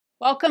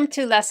Welcome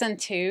to lesson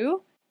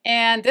 2,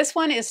 and this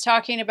one is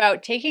talking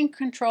about taking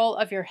control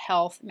of your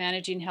health,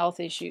 managing health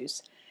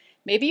issues.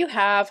 Maybe you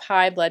have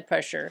high blood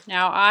pressure.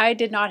 Now, I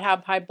did not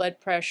have high blood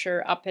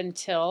pressure up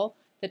until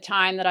the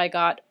time that I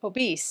got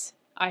obese.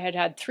 I had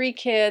had 3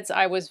 kids.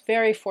 I was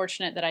very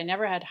fortunate that I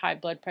never had high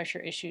blood pressure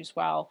issues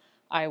while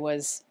I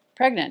was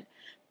pregnant.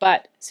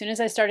 But as soon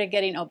as I started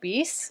getting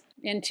obese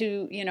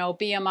into,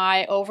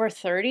 BMI over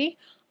 30,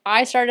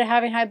 I started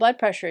having high blood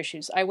pressure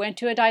issues. I went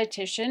to a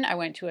dietitian, I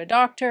went to a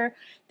doctor.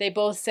 They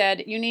both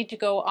said, you need to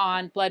go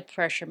on blood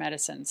pressure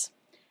medicines.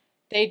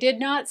 They did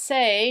not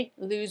say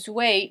lose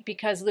weight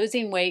because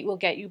losing weight will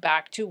get you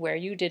back to where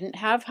you didn't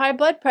have high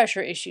blood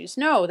pressure issues.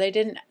 No, they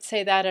didn't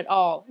say that at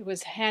all. It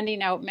was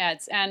handing out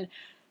meds. And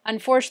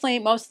unfortunately,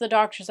 most of the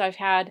doctors I've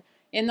had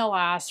in the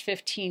last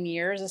 15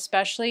 years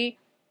especially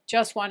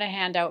just want to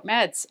hand out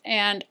meds.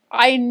 And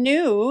I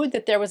knew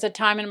that there was a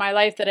time in my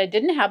life that I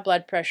didn't have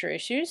blood pressure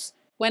issues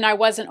when I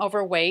wasn't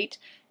overweight,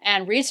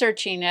 and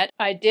researching it,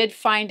 I did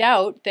find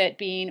out that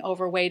being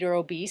overweight or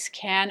obese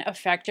can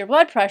affect your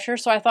blood pressure.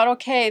 So I thought,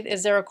 okay,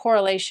 is there a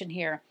correlation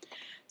here?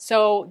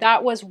 So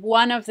that was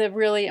one of the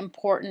really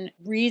important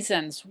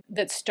reasons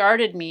that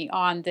started me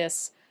on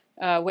this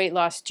weight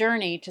loss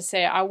journey, to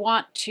say I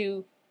want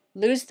to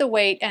lose the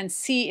weight and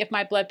see if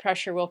my blood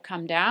pressure will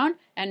come down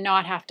and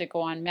not have to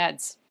go on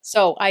meds.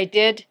 So I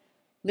did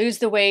lose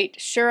the weight.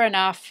 Sure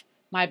enough,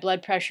 my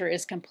blood pressure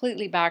is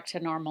completely back to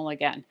normal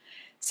again.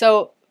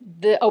 So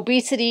the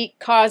obesity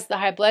caused the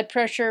high blood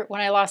pressure. When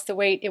I lost the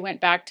weight, it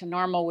went back to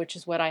normal, which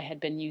is what I had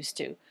been used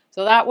to.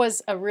 So that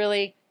was a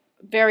really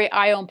very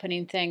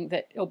eye-opening thing,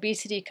 that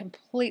obesity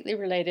completely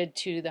related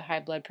to the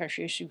high blood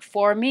pressure issue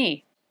for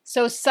me.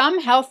 So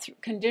some health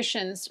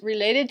conditions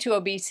related to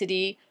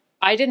obesity,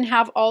 I didn't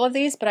have all of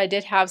these, but I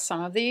did have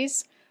some of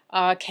these,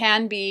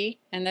 can be,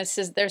 and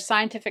there's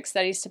scientific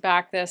studies to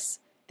back this,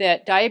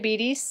 that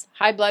diabetes,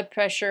 high blood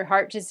pressure,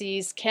 heart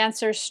disease,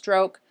 cancer,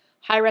 stroke,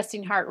 high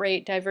resting heart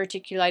rate,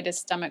 diverticulitis,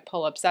 stomach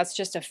polyps. That's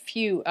just a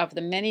few of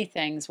the many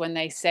things when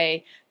they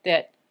say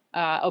that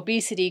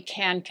obesity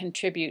can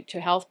contribute to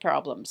health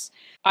problems.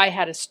 I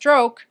had a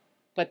stroke,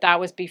 but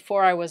that was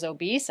before I was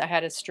obese. I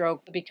had a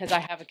stroke because I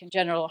have a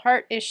congenital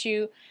heart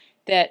issue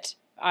that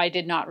I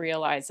did not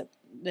realize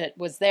that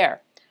was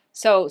there.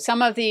 So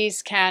some of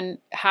these can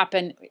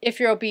happen if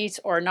you're obese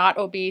or not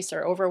obese,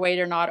 or overweight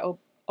or not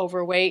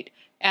overweight.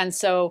 And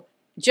so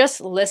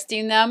just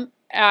listing them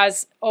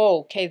as, oh,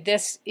 okay,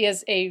 this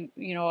is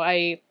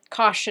a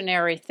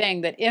cautionary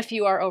thing that if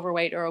you are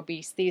overweight or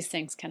obese, these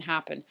things can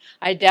happen.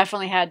 I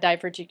definitely had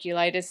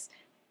diverticulitis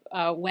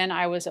when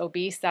I was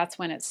obese. That's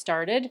when it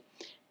started,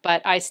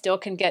 but I still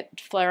can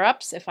get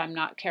flare-ups if I'm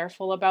not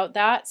careful about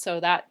that. So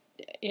that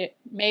it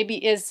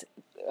maybe is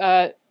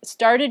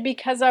started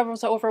because I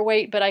was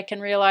overweight, but I can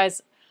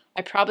realize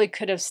I probably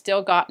could have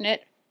still gotten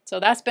it. So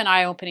that's been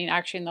eye-opening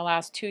actually in the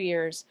last 2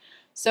 years.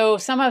 So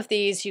some of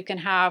these you can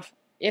have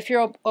if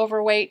you're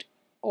overweight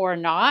or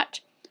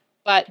not,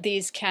 but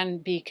these can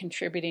be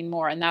contributing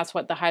more. And that's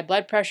what the high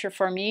blood pressure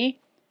for me,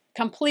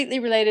 completely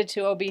related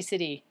to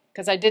obesity,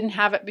 because I didn't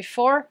have it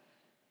before,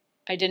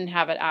 I didn't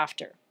have it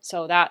after.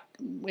 So that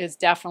is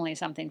definitely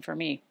something for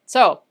me.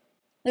 So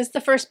this is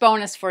the first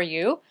bonus for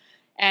you,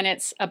 and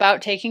it's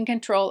about taking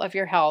control of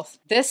your health.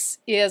 This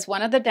is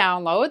one of the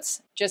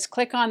downloads. Just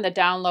click on the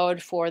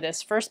download for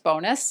this first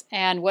bonus,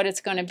 and what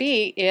it's going to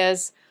be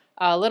is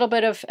a little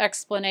bit of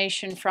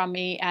explanation from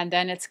me, and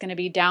then it's going to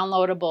be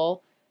downloadable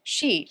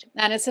sheet.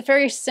 And it's a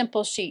very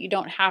simple sheet. You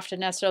don't have to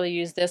necessarily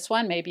use this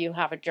one. Maybe you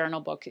have a journal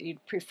book that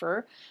you'd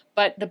prefer.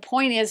 But the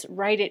point is,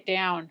 write it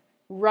down.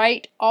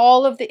 Write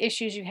all of the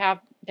issues you have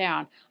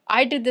down.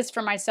 I did this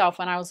for myself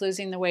when I was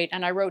losing the weight,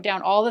 and I wrote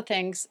down all the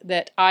things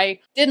that I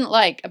didn't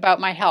like about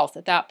my health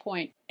at that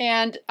point.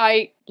 And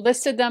I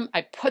listed them,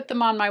 I put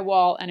them on my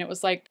wall, and it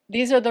was like,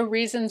 these are the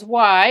reasons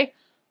why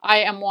I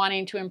am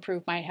wanting to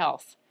improve my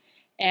health.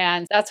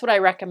 And that's what I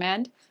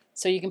recommend.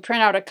 So you can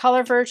print out a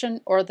color version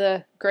or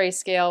the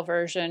grayscale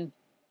version,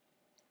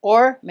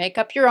 or make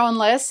up your own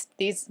list.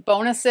 These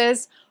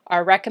bonuses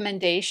are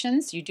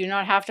recommendations. You do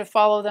not have to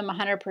follow them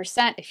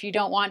 100% if you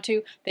don't want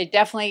to. They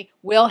definitely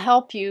will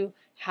help you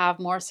have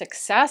more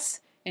success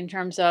in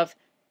terms of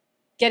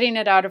getting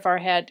it out of our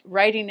head,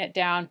 writing it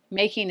down,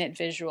 making it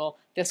visual.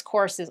 This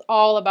course is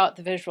all about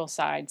the visual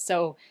side.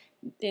 So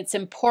it's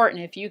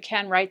important, if you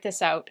can, write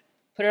this out,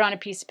 put it on a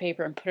piece of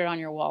paper and put it on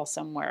your wall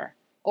somewhere,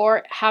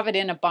 or have it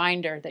in a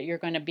binder that you're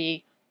going to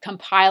be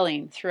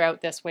compiling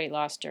throughout this weight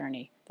loss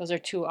journey. Those are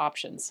 2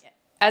 options.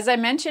 As I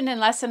mentioned in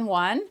lesson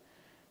 1,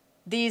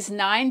 these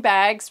 9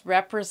 bags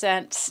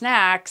represent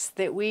snacks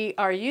that we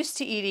are used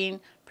to eating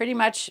pretty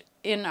much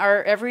in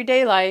our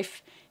everyday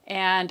life,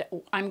 and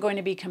I'm going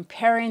to be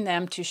comparing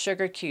them to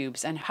sugar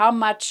cubes and how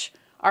much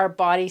our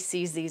body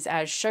sees these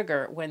as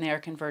sugar when they are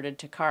converted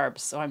to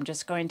carbs. So I'm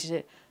just going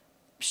to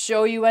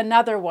show you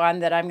another one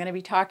that I'm going to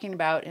be talking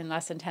about in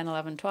lesson 10,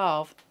 11,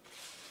 12.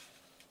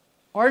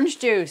 Orange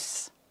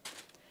juice.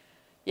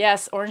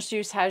 Yes, orange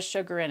juice has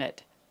sugar in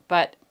it,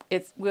 but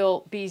it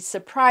will be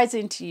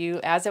surprising to you,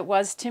 as it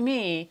was to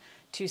me,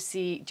 to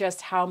see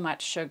just how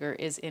much sugar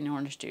is in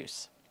orange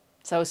juice.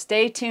 So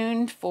stay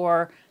tuned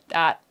for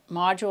that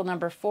module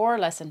number 4,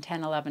 lesson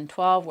 10, 11,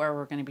 12, where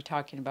we're going to be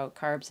talking about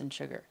carbs and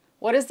sugar.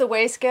 What does the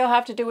weigh scale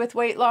have to do with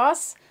weight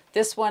loss?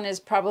 This one is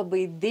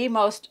probably the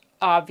most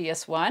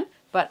obvious one,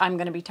 but I'm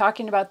going to be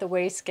talking about the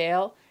weigh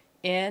scale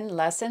in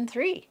lesson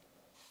 3.